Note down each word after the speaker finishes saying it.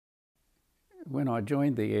When I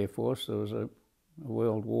joined the Air Force, there was a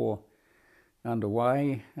world war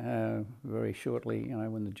underway very shortly,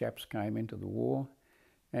 when the Japs came into the war,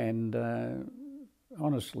 and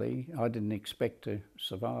honestly, I didn't expect to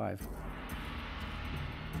survive.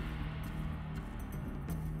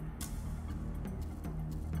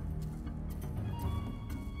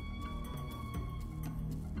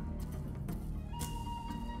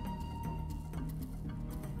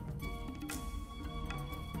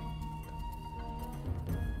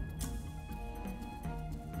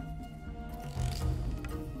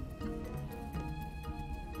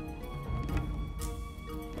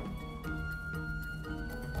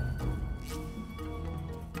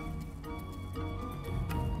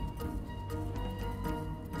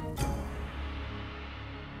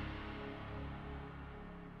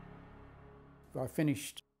 I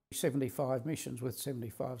finished 75 missions with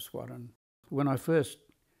 75 Squadron. When I first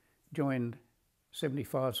joined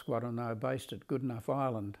 75 Squadron, they were based at Goodenough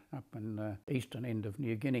Island up in the eastern end of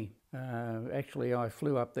New Guinea. Actually, I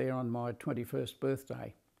flew up there on my 21st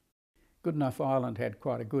birthday. Goodenough Island had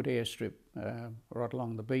quite a good airstrip right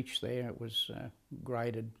along the beach there. It was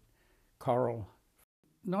graded coral.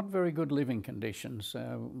 Not very good living conditions.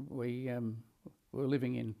 We were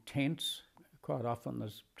living in tents. Quite often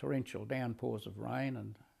there's torrential downpours of rain,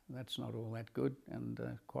 and that's not all that good, and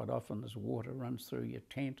quite often there's water runs through your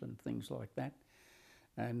tent and things like that.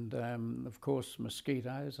 And of course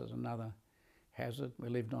mosquitoes is another hazard. We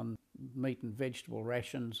lived on meat and vegetable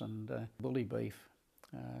rations and bully beef.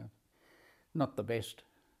 Not the best,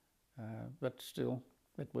 but still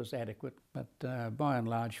it was adequate, but by and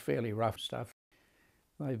large fairly rough stuff.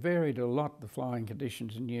 They varied a lot, the flying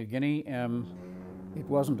conditions in New Guinea. It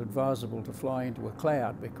wasn't advisable to fly into a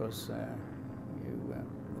cloud because there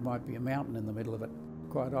might be a mountain in the middle of it.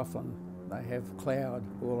 Quite often they have cloud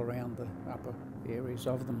all around the upper areas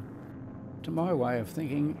of them. To my way of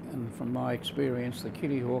thinking, and from my experience, the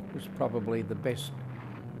Kittyhawk was probably the best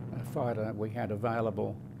fighter we had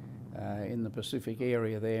available in the Pacific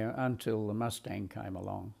area there until the Mustang came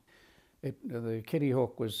along. The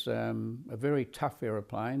Kittyhawk was a very tough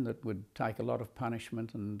aeroplane that would take a lot of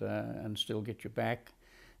punishment and still get you back.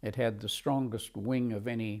 It had the strongest wing of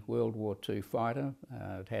any World War II fighter.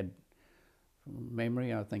 It had, from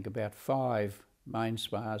memory, I think about 5 main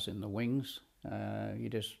spars in the wings. You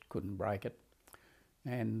just couldn't break it.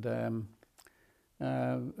 And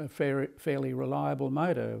a fairly reliable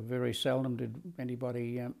motor. Very seldom did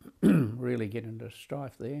anybody really get into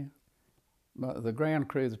strife there. The ground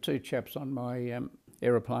crew, the 2 chaps on my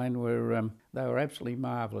aeroplane, they were absolutely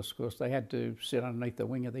marvellous. Of course, they had to sit underneath the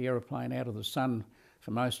wing of the aeroplane out of the sun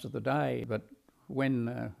for most of the day. But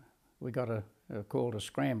when we got a call to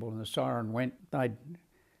scramble and the siren went, the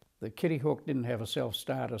Kittyhawk didn't have a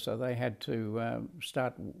self-starter, so they had to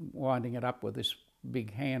start winding it up with this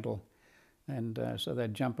big handle. And so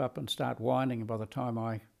they'd jump up and start winding. By the time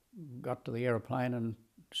I got to the aeroplane and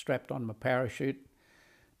strapped on my parachute,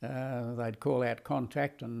 they'd call out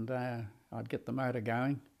contact and I'd get the motor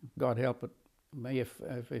going. God help it me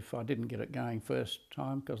if I didn't get it going first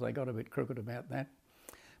time, because they got a bit crooked about that.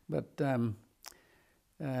 But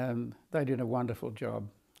they did a wonderful job,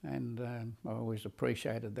 and I always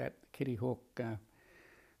appreciated that. The Kittyhawk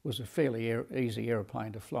was a fairly easy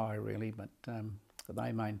aeroplane to fly really, but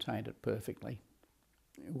they maintained it perfectly.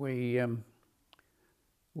 We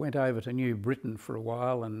went over to New Britain for a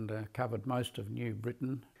while and covered most of New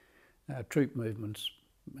Britain. Troop movements,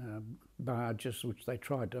 barges which they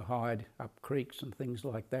tried to hide up creeks and things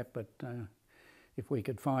like that, but if we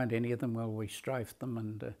could find any of them, well, we strafed them,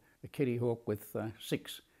 and the Kittyhawk with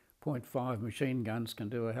 6.5 machine guns can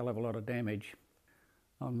do a hell of a lot of damage.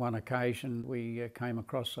 On one occasion we came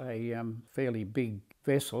across a fairly big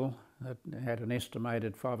vessel that had an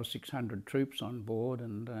estimated 500 or 600 troops on board,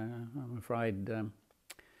 and I'm afraid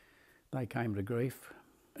they came to grief.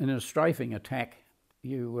 In a strafing attack,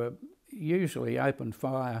 you usually open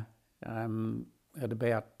fire at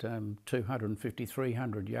about 250,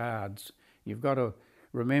 300 yards. You've got to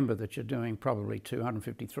remember that you're doing probably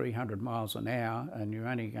 250, 300 miles an hour, and you're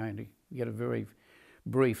only going to get a very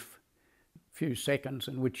brief few seconds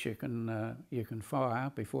in which you can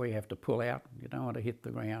fire before you have to pull out. You don't want to hit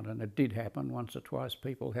the ground, and it did happen once or twice.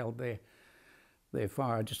 People held their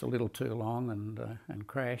fire just a little too long and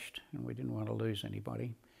crashed, and we didn't want to lose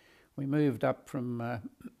anybody. We moved up from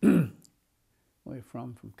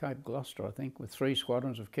from Cape Gloucester, I think, with 3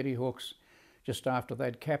 squadrons of Kittyhawks just after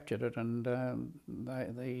they'd captured it, and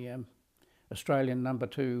the Australian No.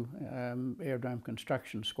 2 Aerodrome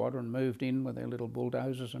Construction Squadron moved in with their little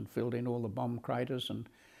bulldozers and filled in all the bomb craters and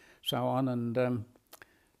so on, and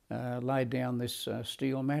laid down this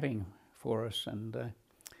steel matting for us. And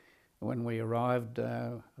when we arrived,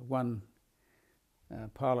 one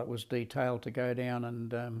pilot was detailed to go down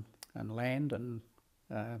and land and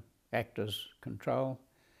act as control.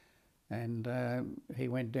 And he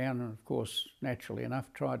went down and, of course, naturally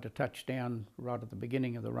enough, tried to touch down right at the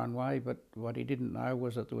beginning of the runway, but what he didn't know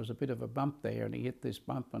was that there was a bit of a bump there, and he hit this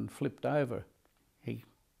bump and flipped over. He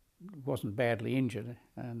wasn't badly injured,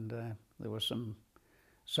 and there were some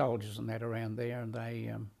soldiers and that around there, and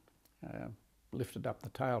they lifted up the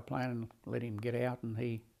tailplane and let him get out, and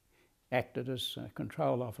he acted as a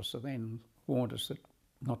control officer then, warned us that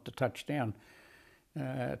not to touch down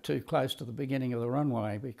too close to the beginning of the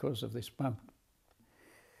runway because of this bump.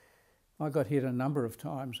 I got hit a number of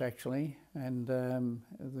times actually, and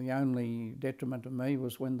the only detriment to me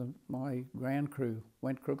was when my ground crew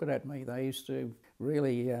went crooked at me. They used to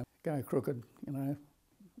really go crooked, you know.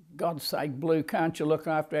 God's sake, Blue, can't you look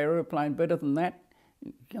after our aeroplane better than that?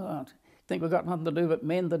 God, think we've got nothing to do but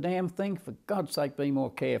mend the damn thing? For God's sake, be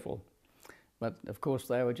more careful. But of course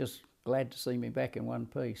they were just glad to see me back in one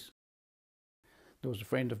piece. There was a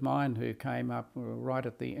friend of mine who came up right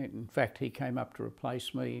at the end. In fact, he came up to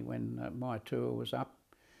replace me when my tour was up.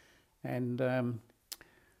 And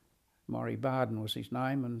Maury Barden was his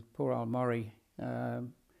name, and poor old Maury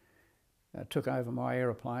took over my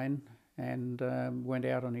aeroplane and went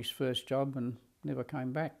out on his first job and never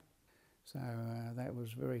came back. So that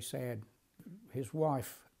was very sad. His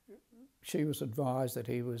wife, she was advised that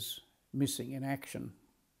he was missing in action.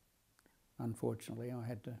 Unfortunately, I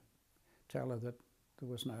had to tell her that there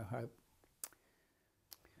was no hope.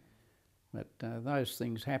 But those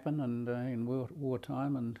things happen, and in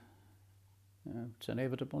wartime, and it's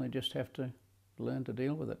inevitable. You just have to learn to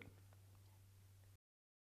deal with it.